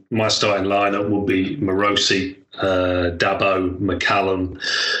 My starting lineup will be Morosi, Dabo, McCallum,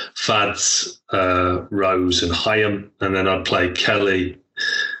 Fads, Rose and Hyam, and then I'd play Kelly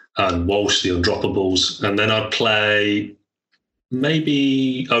and Walsh, the undroppables, and then I'd play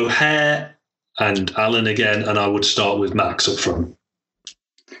maybe O'Hare and Allen again, and I would start with Max up front.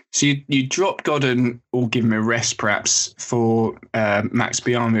 So you drop Godden or give him a rest perhaps for Max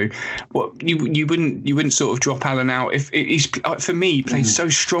Biamou. What you wouldn't sort of drop Allen out if he's, for me, he plays so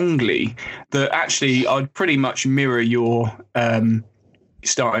strongly that actually I'd pretty much mirror your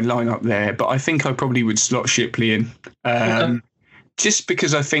starting lineup there. But I think I probably would slot Shipley in. Just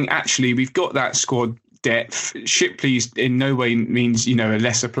because I think actually we've got that squad depth. Shipley's in no way means, a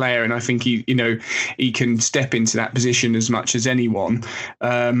lesser player, and I think he can step into that position as much as anyone.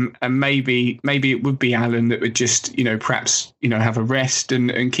 And maybe it would be Allen that would just, perhaps, have a rest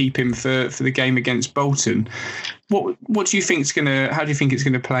and keep him for the game against Bolton. What do you think how do you think it's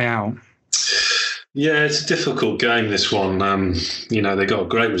gonna play out? Yeah, it's a difficult game, this one. They got a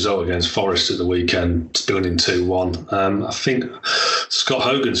great result against Forest at the weekend, winning 2-1. I think Scott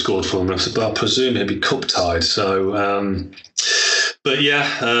Hogan scored for them, but I presume he'll be cup tied. So,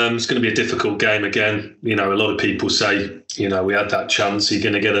 it's going to be a difficult game again. A lot of people say, we had that chance. You're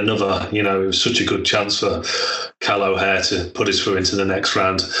going to get another. It was such a good chance for Cal O'Hare to put us through into the next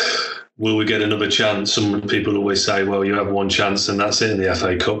round. Will we get another chance? Some people always say, well, you have one chance and that's it in the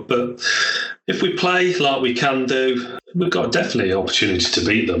FA Cup. But if we play like we can do, we've got definitely an opportunity to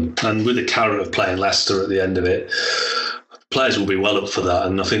beat them. And with the carrot of playing Leicester at the end of it, players will be well up for that,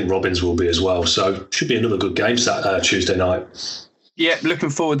 and I think Robbins will be as well. So it should be another good game Tuesday night. Yeah, looking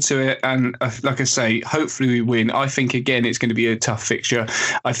forward to it. And like I say, hopefully we win. I think, again, it's going to be a tough fixture.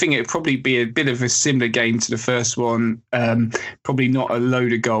 I think it'll probably be a bit of a similar game to the first one. Probably not a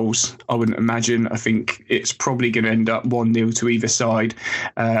load of goals, I wouldn't imagine. I think it's probably going to end up 1-0 to either side.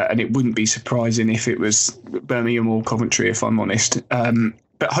 And it wouldn't be surprising if it was Birmingham or Coventry, if I'm honest.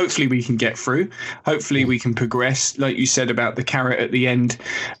 But hopefully we can get through. Hopefully we can progress. Like you said about the carrot at the end,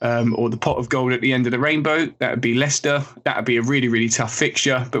 or the pot of gold at the end of the rainbow, that would be Leicester. That would be a really, really tough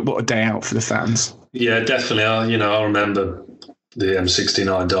fixture. But what a day out for the fans. Yeah, definitely. I remember the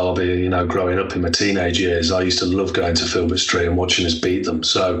M69 derby, growing up in my teenage years. I used to love going to Filbert Street and watching us beat them.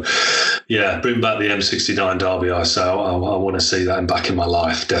 So, yeah, bring back the M69 derby. I want to see that back in my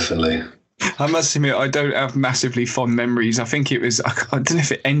life, definitely. I must admit, I don't have massively fond memories. I think it was, I don't know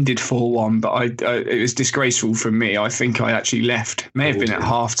if it ended 4-1, but it was disgraceful for me. I think I actually left. May have been at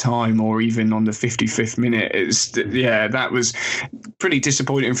half time or even on the 55th minute. That was pretty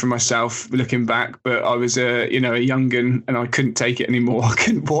disappointing for myself looking back. But I was a young'un and I couldn't take it anymore. I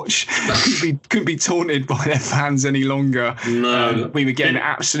couldn't watch, couldn't be taunted by their fans any longer. No. We were getting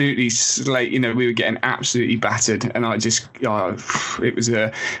absolutely we were getting absolutely battered. And I just, it was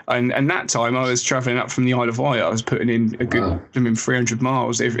and that time I was travelling up from the Isle of Wight. I was putting in a good 300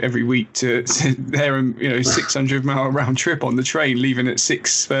 miles every week to there, and 600-mile round trip on the train, leaving at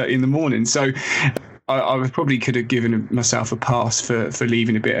 6:30 in the morning. So I probably could have given myself a pass for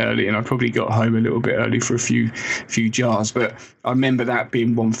leaving a bit early, and I probably got home a little bit early for a few jars. But I remember that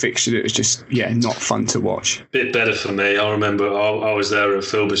being one fixture that was just not fun to watch. Bit better for me. I remember I was there at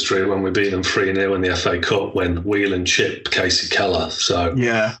Filbert Street when we beat them 3-0 in the FA Cup when Whelan chipped Casey Keller. So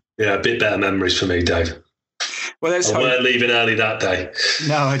yeah, a bit better memories for me, Dave. Well, I weren't leaving early that day.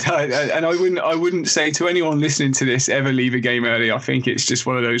 No, and I wouldn't say to anyone listening to this ever leave a game early. I think it's just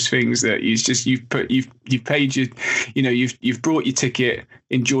one of those things that you've paid your, you've brought your ticket.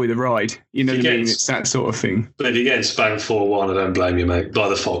 Enjoy the ride. You know what I mean? It's that sort of thing. But if you're getting spanked 4-1, I don't blame you, mate. By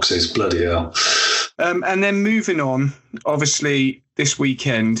the Foxes, bloody hell. And then moving on, obviously this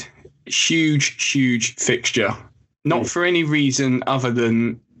weekend, huge fixture. Not for any reason other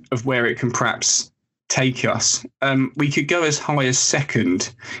than of where it can perhaps take us. We could go as high as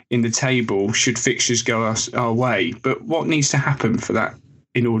second in the table should fixtures go our way. But what needs to happen for that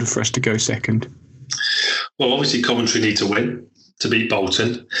in order for us to go second? Well, obviously Coventry need to win to beat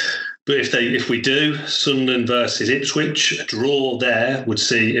Bolton. But if we do, Sunderland versus Ipswich, a draw there would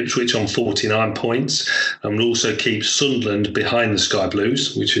see Ipswich on 49 points and would also keep Sunderland behind the Sky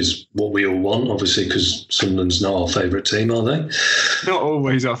Blues, which is what we all want, obviously, because Sunderland's not our favourite team, are they? Not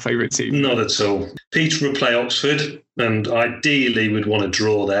always our favourite team. Not at all. Peterborough play Oxford, and ideally we'd want to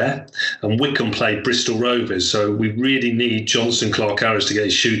draw there. And Wycombe play Bristol Rovers, so we really need Johnson Clark-Harris to get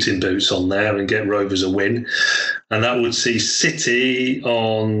his shooting boots on there and get Rovers a win. And that would see City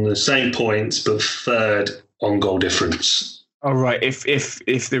on the same points, but third on goal difference. All right. If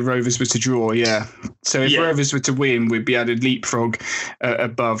the Rovers were to draw, yeah. So if Rovers were to win, we'd be able to leapfrog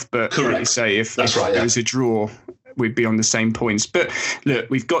above. But correct. Like you say, if there was a draw, we'd be on the same points. But look,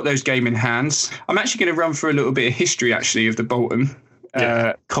 we've got those game in hands. I'm actually going to run through a little bit of history, actually, of the Bolton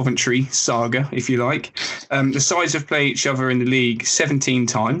Coventry saga, if you like. The sides have played each other in the league 17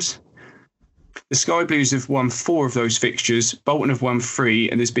 times. The Sky Blues have won 4 of those fixtures. Bolton have won 3,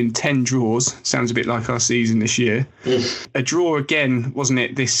 and there's been 10 draws. Sounds a bit like our season this year. A draw again, wasn't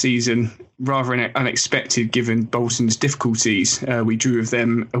it, this season? Rather unexpected given Bolton's difficulties. We drew of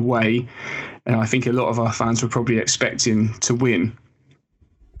them away, and I think a lot of our fans were probably expecting to win.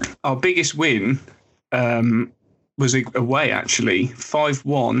 Our biggest win was away, actually.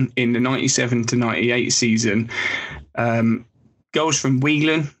 5-1 in the 97-98 season. Goals from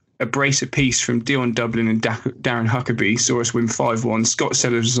Whelan, a brace apiece from Dion Dublin and Darren Huckabee saw us win 5-1. Scott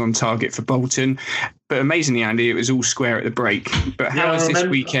Sellers was on target for Bolton. But amazingly, Andy, it was all square at the break. But how is this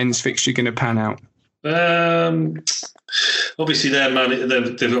weekend's fixture going to pan out? Obviously,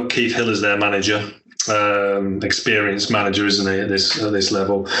 they've got Keith Hill as their manager. Experienced manager, isn't he, at this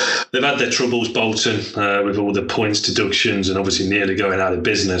level? They've had their troubles, Bolton, with all the points deductions and obviously nearly going out of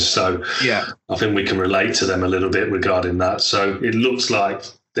business. So I think we can relate to them a little bit regarding that. So it looks like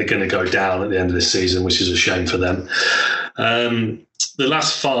they're going to go down at the end of this season, which is a shame for them. The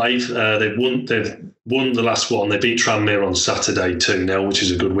last 5, they've won the last one. They beat Tranmere on Saturday 2-0, which is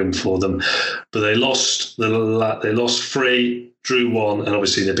a good win for them. But they lost 3, drew 1, and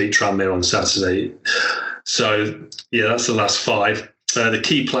obviously they beat Tranmere on Saturday. So, that's the last 5. The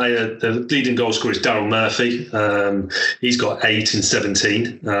key player, the leading goal scorer is Daryl Murphy. He's got 8 in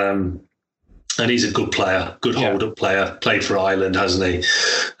 17. And he's a good player, good hold-up player. Played for Ireland, hasn't he?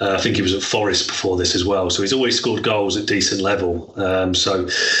 I think he was at Forest before this as well. So he's always scored goals at decent level. So,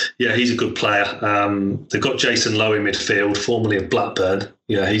 he's a good player. They've got Jason Lowe in midfield, formerly of Blackburn.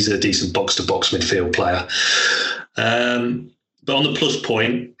 Yeah, he's a decent box-to-box midfield player. But on the plus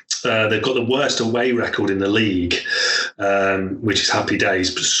point, they've got the worst away record in the league, which is happy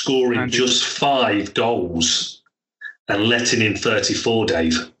days, but scoring just 5 goals and letting in 34,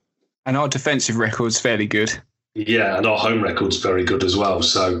 Dave. And our defensive record's fairly good. Yeah, and our home record's very good as well.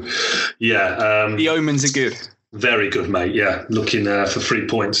 So, the omens are good. Very good, mate. Yeah, looking for 3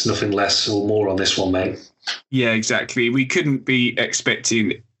 points, nothing less or more on this one, mate. Yeah, exactly. We couldn't be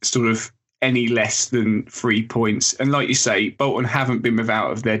expecting sort of any less than 3 points. And like you say, Bolton haven't been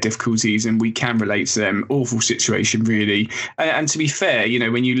without of their difficulties, and we can relate to them. Awful situation, really. And to be fair,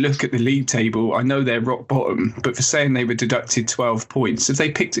 when you look at the league table, I know they're rock bottom, but for saying they were deducted 12 points, have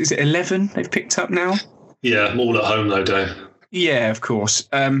they picked, is it 11 they've picked up now? Yeah, all at home though, Dave. Yeah, of course.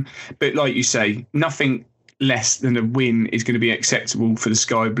 But like you say, nothing less than a win is going to be acceptable for the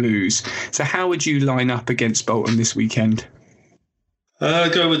Sky Blues. So how would you line up against Bolton this weekend?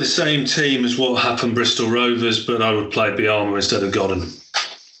 Go with the same team as what happened Bristol Rovers, but I would play Biama instead of Godden.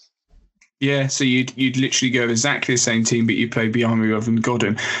 Yeah, so you'd literally go with exactly the same team, but you play Biama rather than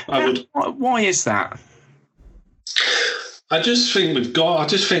Godden. I would. Why is that? I just think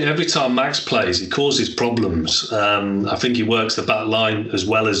every time Max plays, he causes problems. I think he works the back line as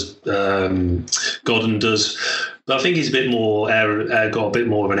well as Godden does. But I think he's a bit more got a bit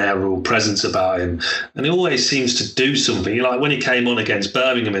more of an aerial presence about him, and he always seems to do something. Like when he came on against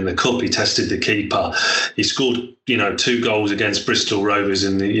Birmingham in the cup, he tested the keeper. He scored 2 goals against Bristol Rovers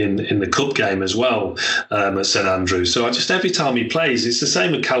in the cup game as well at St Andrews. So every time he plays, it's the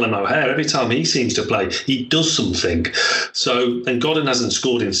same with Callum O'Hare. Every time he seems to play, he does something. So, and Godden hasn't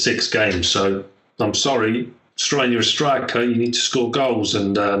scored in 6 games. So I'm sorry, Strain, you're a striker. You need to score goals.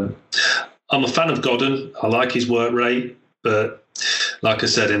 And I'm a fan of Godden. I like his work rate, but like I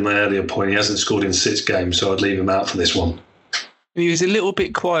said in my earlier point, he hasn't scored in 6 games, so I'd leave him out for this one. He was a little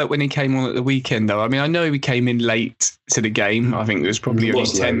bit quiet when he came on at the weekend, though. I mean, I know he came in late to the game. I think there was probably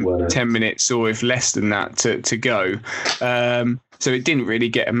only 10 minutes or if less than that to go. So it didn't really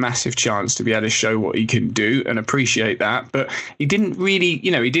get a massive chance to be able to show what he can do, and appreciate that. But he didn't really,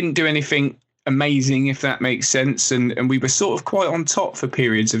 he didn't do anything amazing, if that makes sense, and we were sort of quite on top for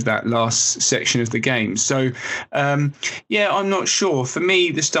periods of that last section of the game. So I'm not sure. For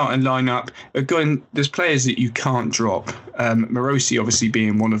me, the starting lineup, there's players that you can't drop, Morosi obviously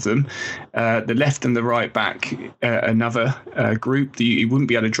being one of them, the left and the right back, another group that you wouldn't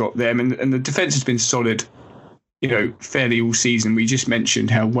be able to drop them, and the defence has been solid fairly all season. We just mentioned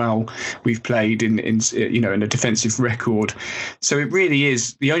how well we've played in a defensive record. So it really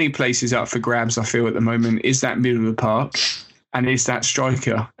is the only places up for grabs, I feel, at the moment is that middle of the park and is that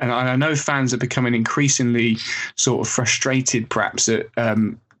striker. And I know fans are becoming increasingly sort of frustrated perhaps at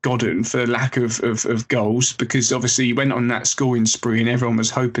Godden for the lack of goals, because obviously he went on that scoring spree and everyone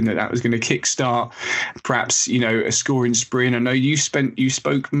was hoping that was going to kickstart perhaps a scoring spree. And I know you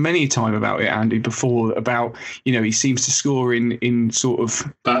spoke many times about it, Andy, before, about he seems to score in sort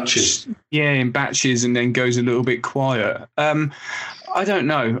of batches, in batches, and then goes a little bit quiet. I don't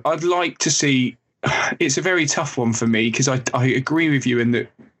know, I'd like to see. It's a very tough one for me, because I agree with you in that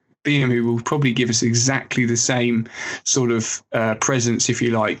Biamu will probably give us exactly the same sort of presence, if you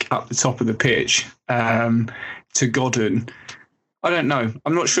like, up the top of the pitch to Godden. I don't know.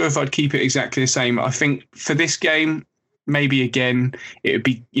 I'm not sure if I'd keep it exactly the same. I think for this game, maybe again, it would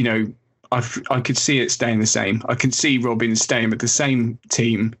be, I could see it staying the same. I can see Robin staying with the same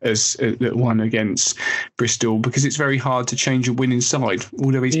team as that one against Bristol, because it's very hard to change a winning side,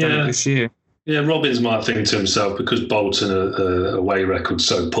 although he's done it this year. Yeah, Robbins might think to himself, because Bolton away record's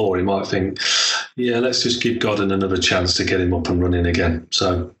so poor, he might think, let's just give Godden another chance to get him up and running again.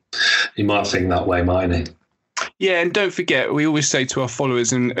 So he might think that way, mightn't he? Yeah, and don't forget, we always say to our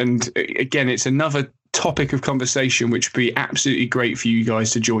followers, and again, it's another topic of conversation which would be absolutely great for you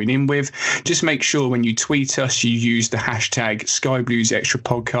guys to join in with. Just make sure when you tweet us, you use the hashtag Sky Blues Extra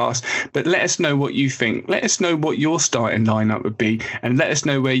Podcast, but let us know what you think. Let us know what your starting lineup would be, and let us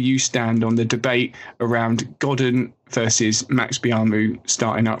know where you stand on the debate around Godden versus Max Biamu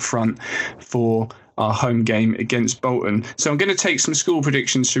starting up front for our home game against Bolton. So I'm going to take some score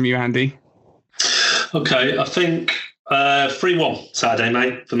predictions from you, Andy. Okay, I think 3-1 Saturday,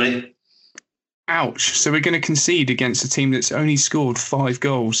 mate, for me. Ouch. So we're going to concede against a team that's only scored 5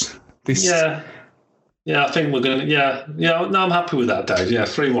 goals. Yeah, I think we're going to. Yeah. No, I'm happy with that, Dave. Yeah,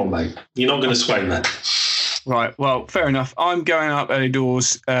 3-1, mate. You're not going to sway me. Right, well, fair enough. I'm going up early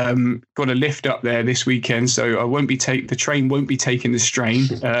doors. Got a lift up there this weekend, so I won't be the train won't be taking the strain,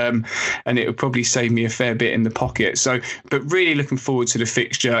 and it will probably save me a fair bit in the pocket. So, but really looking forward to the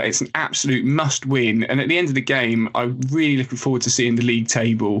fixture. It's an absolute must-win, and at the end of the game, I'm really looking forward to seeing the league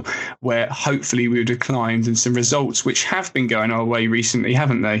table, where hopefully we would have climbed, and some results which have been going our way recently,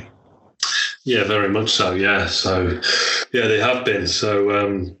 haven't they? Yeah, very much so. Yeah, so they have been.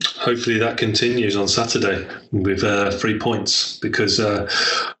 So hopefully that continues on Saturday with 3 points, because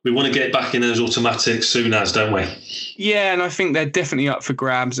we want to get back in those automatics soon as, don't we? Yeah, and I think they're definitely up for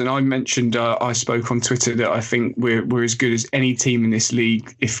grabs. And I mentioned, I spoke on Twitter that I think we're as good as any team in this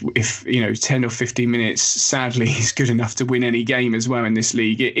league. If 10 or 15 minutes, sadly, is good enough to win any game as well in this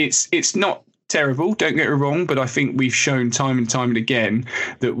league. It's not terrible, don't get me wrong, but I think we've shown time and time and again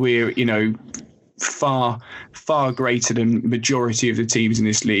that we're, far greater than majority of the teams in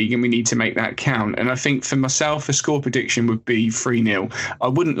this league, and we need to make that count. And I think for myself, a score prediction would be 3-0. I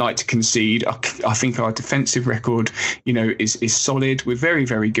wouldn't like to concede. I think our defensive record, is solid. We're very,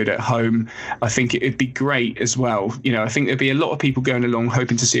 very good at home. I think it'd be great as well. I think there'd be a lot of people going along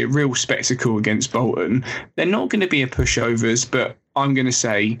hoping to see a real spectacle against Bolton. They're not going to be a pushovers, but I'm going to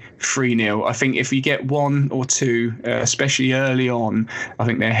say 3-0. I think if we get 1 or 2, especially early on, I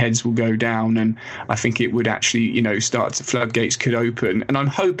think their heads will go down, and I think it would actually, floodgates could open. And I'm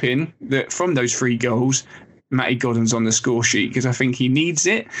hoping that from those 3 goals, Matty Godden's on the score sheet, because I think he needs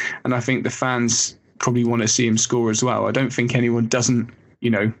it, and I think the fans probably want to see him score as well. I don't think anyone doesn't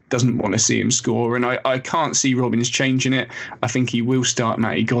want to see him score, and I can't see Robbins changing it. I think he will start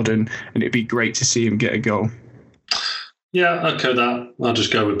Matty Godden, and it'd be great to see him get a goal. Yeah, okay, that. I'll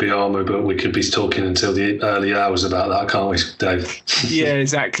just go with Biamo, but we could be talking until the early hours about that, can't we, Dave? Yeah,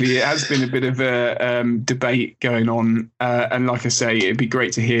 exactly. It has been a bit of a debate going on. And like I say, it'd be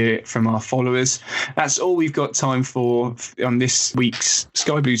great to hear from our followers. That's all we've got time for on this week's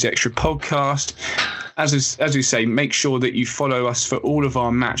Sky Blues Extra podcast. As we say, make sure that you follow us for all of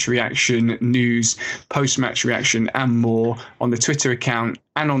our match reaction news, post-match reaction and more on the Twitter account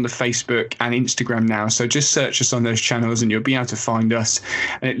and on the Facebook and Instagram now. So just search us on those channels and you'll be able to find us.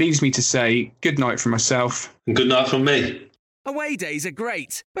 And it leaves me to say good night from myself. And good night from me. Away days are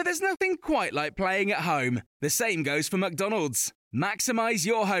great, but there's nothing quite like playing at home. The same goes for McDonald's. Maximise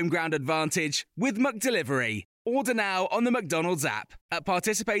your home ground advantage with McDelivery. Order now on the McDonald's app. At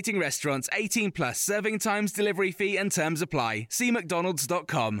participating restaurants, 18 plus, serving times, delivery fee and terms apply. See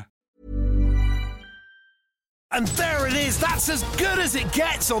mcdonalds.com. And there it is, that's as good as it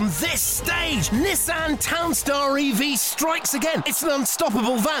gets on this stage. Nissan Townstar EV strikes again. It's an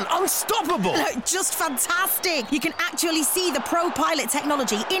unstoppable van, unstoppable. Just fantastic. You can actually see the Pro Pilot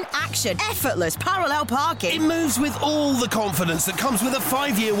technology in action. Effortless parallel parking. It moves with all the confidence that comes with a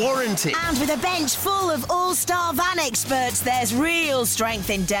 5-year warranty. And with a bench full of all-star van experts, there's real strength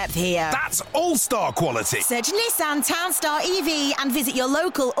in depth here. That's all-star quality. Search Nissan Townstar EV and visit your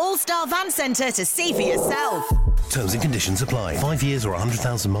local all-star van centre to see for yourself. Terms and conditions apply. 5 years or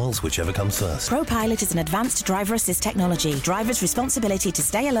 100,000 miles, whichever comes first. Pro Pilot is an advanced driver assist technology. Driver's responsibility to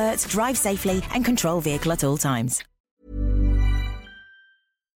stay alert, drive safely, and control vehicle at all times.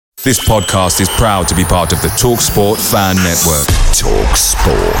 This podcast is proud to be part of the TalkSport Fan Network.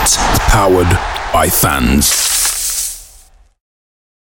 TalkSport. Powered by fans.